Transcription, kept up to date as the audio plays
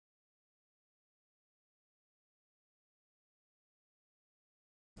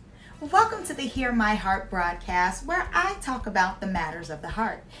Welcome to the Hear My Heart broadcast, where I talk about the matters of the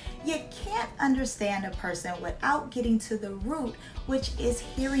heart. You can't understand a person without getting to the root, which is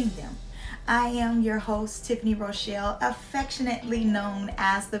hearing them. I am your host, Tiffany Rochelle, affectionately known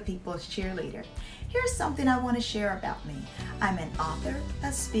as the People's Cheerleader. Here's something I want to share about me. I'm an author,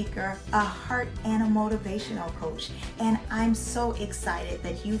 a speaker, a heart and a motivational coach, and I'm so excited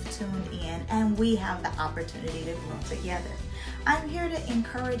that you've tuned in and we have the opportunity to grow together. I'm here to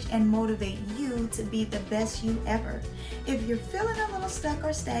encourage and motivate you to be the best you ever. If you're feeling a little stuck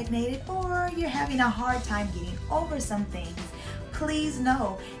or stagnated, or you're having a hard time getting over some things, please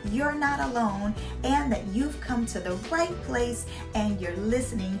know you're not alone and that you've come to the right place and you're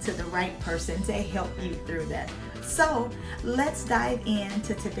listening to the right person to help you through that. So let's dive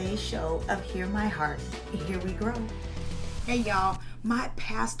into today's show of Hear My Heart. Here we grow. Hey y'all, my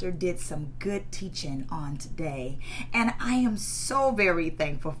pastor did some good teaching on today, and I am so very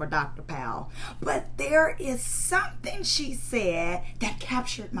thankful for Dr. Powell. But there is something she said that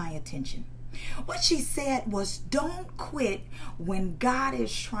captured my attention. What she said was, don't quit when God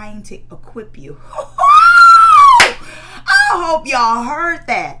is trying to equip you. I hope y'all heard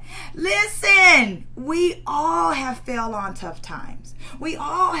that. Listen, we all have fell on tough times. We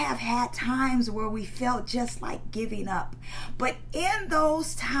all have had times where we felt just like giving up. But in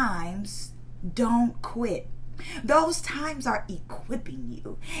those times, don't quit. Those times are equipping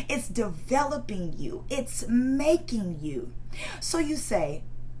you. It's developing you. It's making you. So you say,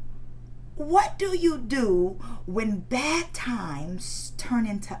 what do you do when bad times turn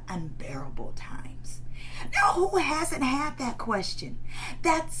into unbearable times? Now, who hasn't had that question?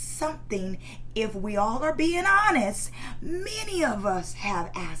 That's something, if we all are being honest, many of us have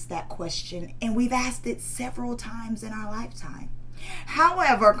asked that question, and we've asked it several times in our lifetime.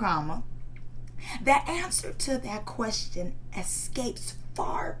 However, the answer to that question escapes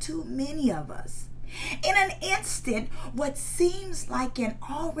far too many of us. In an instant, what seems like an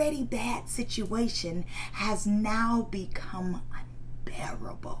already bad situation has now become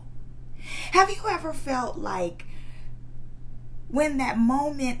unbearable. Have you ever felt like when that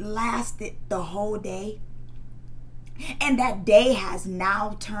moment lasted the whole day, and that day has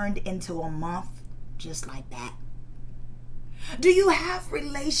now turned into a month just like that? Do you have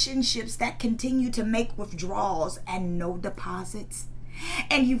relationships that continue to make withdrawals and no deposits?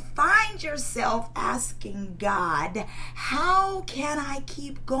 And you find yourself asking God, how can I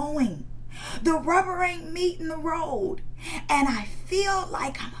keep going? The rubber ain't meeting the road, and I feel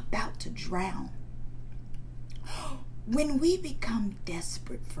like I'm about to drown. When we become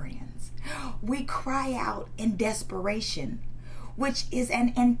desperate, friends, we cry out in desperation, which is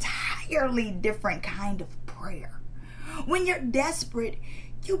an entirely different kind of prayer. When you're desperate,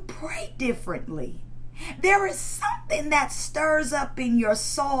 you pray differently. There is something that stirs up in your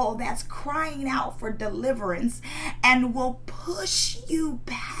soul that's crying out for deliverance and will push you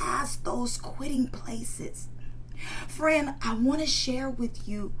past those quitting places. Friend, I want to share with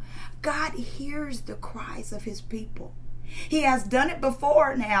you, God hears the cries of his people. He has done it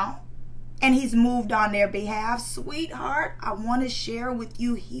before now, and he's moved on their behalf. Sweetheart, I want to share with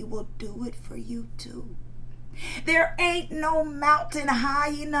you, he will do it for you too. There ain't no mountain high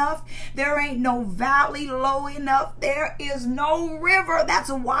enough. There ain't no valley low enough. There is no river that's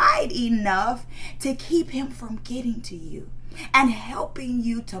wide enough to keep him from getting to you and helping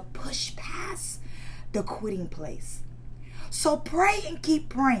you to push past the quitting place. So pray and keep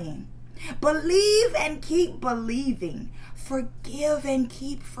praying. Believe and keep believing. Forgive and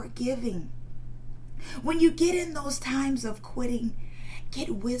keep forgiving. When you get in those times of quitting,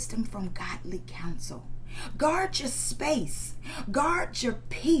 get wisdom from godly counsel. Guard your space, guard your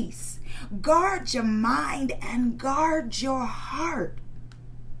peace, guard your mind, and guard your heart.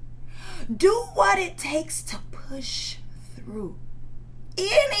 Do what it takes to push through.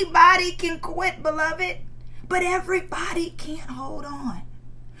 Anybody can quit, beloved, but everybody can't hold on.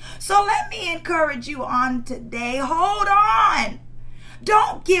 So let me encourage you on today. Hold on.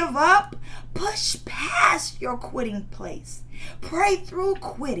 Don't give up. Push past your quitting place. Pray through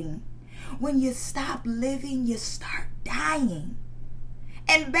quitting. When you stop living, you start dying.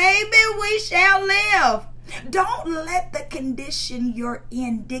 And baby, we shall live. Don't let the condition you're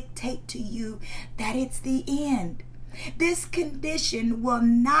in dictate to you that it's the end. This condition will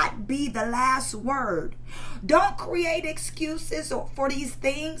not be the last word. Don't create excuses for these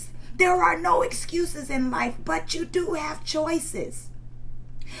things. There are no excuses in life, but you do have choices.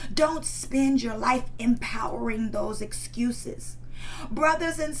 Don't spend your life empowering those excuses.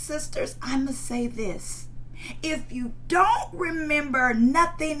 Brothers and sisters, I must say this. If you don't remember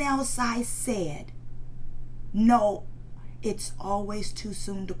nothing else I said, know it's always too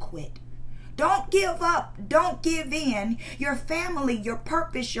soon to quit. Don't give up. Don't give in. Your family, your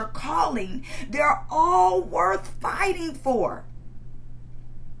purpose, your calling, they're all worth fighting for.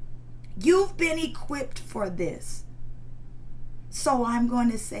 You've been equipped for this. So I'm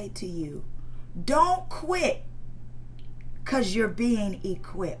going to say to you, don't quit because you're being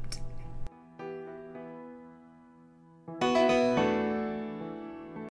equipped.